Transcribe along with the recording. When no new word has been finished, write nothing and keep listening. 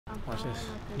Watch this.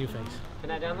 New face.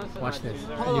 Can I download some? Watch this.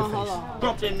 Hold on.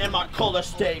 Something in my collar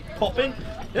stay popping.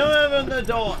 You open the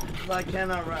door. I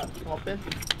cannot rap popping.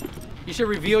 You should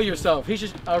reveal yourself. He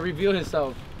should reveal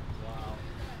himself.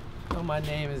 Wow. Oh, my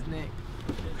name is Nick.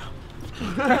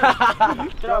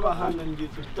 Trabajando en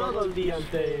YouTube todo el día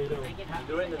entero.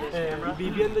 Do it into this camera.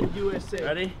 Viviendo en USA.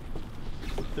 Ready?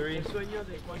 3,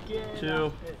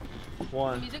 2,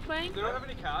 1. Music playing? They don't have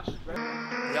any cash.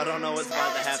 Y'all don't know what's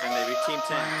about to happen, baby. Team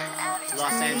 10.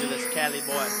 Los Angeles, Cali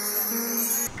boy.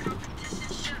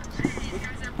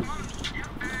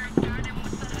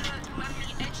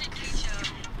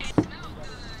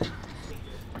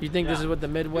 You think this is what the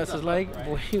Midwest is like?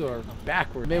 Boy, you are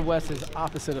backward. Midwest is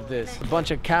opposite of this. A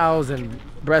bunch of cows and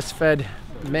breastfed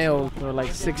males who are like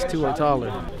 6'2" or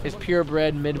taller. It's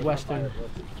purebred Midwestern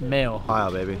male. Wow,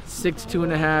 baby.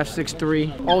 6'2.5",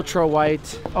 6'3", ultra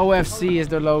white. OFC is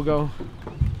their logo.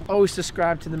 Always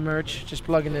subscribe to the merch, just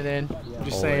plugging it in.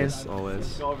 Just saying.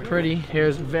 Always. Pretty.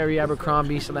 Here's very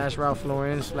Abercrombie / Ralph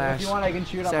Lauren /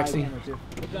 sexy.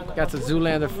 Got the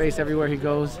Zoolander face everywhere he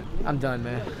goes. I'm done,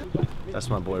 man. That's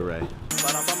my boy Ray.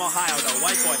 But I'm from Ohio, the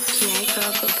white boy.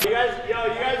 You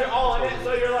guys are all in it,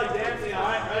 so you're like dancing,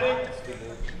 alright? Ready?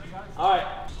 Alright.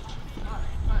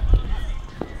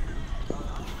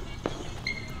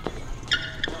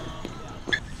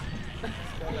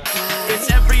 It's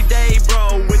every day,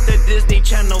 bro, with the Disney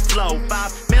Channel flow.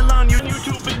 5 million on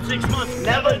YouTube in 6 months,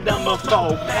 never done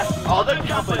before. Past all the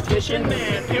competition,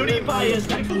 man. PewDiePie is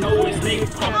next, always make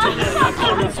something and my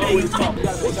comments always talk.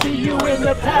 We'll see you in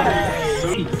the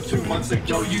past. 2 months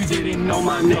ago, you didn't know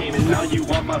my name, and now you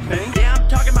want my fame? Yeah, I'm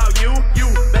talking about you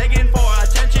begging for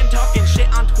attention, talking shit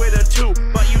on Twitter too.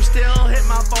 But you still hit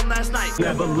my phone last night.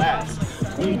 Never last,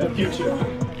 we the future.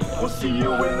 We'll see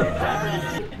you in the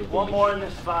past. One more in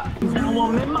this spot. Now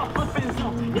I'm in my flipping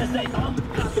zone. Yes, they all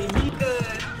copy me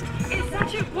good. Is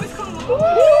that your voice call? Like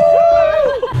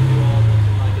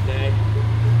a day.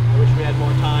 I wish we had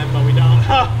more time, but we don't.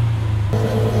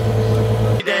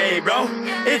 Every day, bro.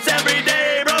 It's every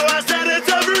day, bro. I said it's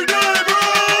every day, bro.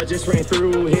 I just ran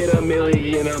through, hit 1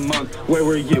 million a month. Where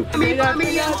were you?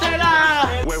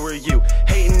 Where were you?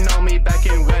 Hating on me back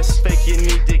in West. Fake, you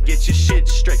need to get your shit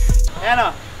straight.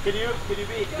 Anna, could you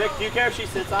be Vic? Do you care if she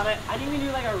sits on it? I think we do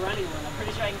like a running one. I'm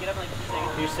pretty sure I can get up like 2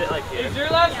 seconds. You sit like here. Is your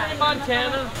last name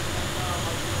Montana?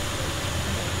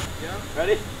 Yeah.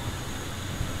 Ready?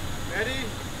 Ready?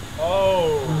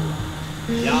 Oh.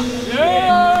 Yeah.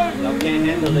 Yeah. Y'all can't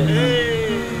handle it.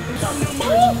 Hey.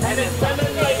 And it's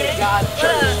seven like God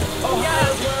church. Oh yeah,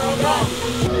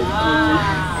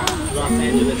 Los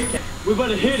Angeles. We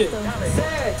better hit it.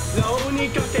 Lo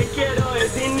único que quiero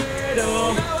es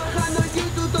dinero.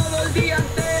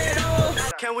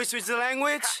 Can we switch the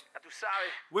language?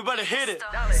 We better hit it.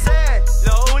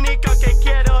 Lo único que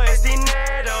quiero es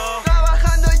dinero.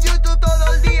 Trabajando en YouTube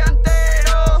todo el día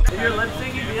entero. If you're lip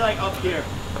syncing, be like up here.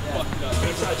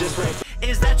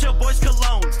 Is that your boy's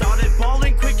cologne? Started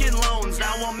balling quick in loans.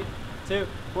 Now I'm 2,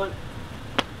 1.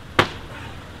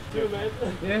 2, man.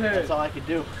 Yeah. That's all I could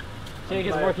do. Jake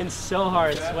is working so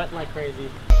hard, sweating like crazy.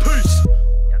 Peace.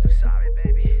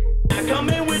 I come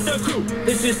in with the crew.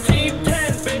 This is Team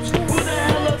 10, bitch. Who the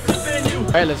hell is flipping you?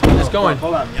 Alright, let's get this going.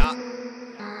 Hold on. Y'all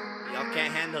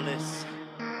can't handle this.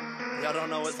 Y'all don't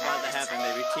know what's about to happen,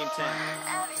 baby. Team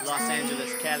 10. Los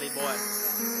Angeles, Cali boy.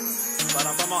 But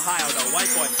I'm from Ohio, the white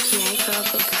boy.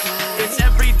 It's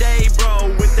every day, bro,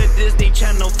 with the Disney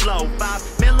Channel flow.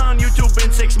 5 million on YouTube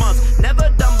in 6 months.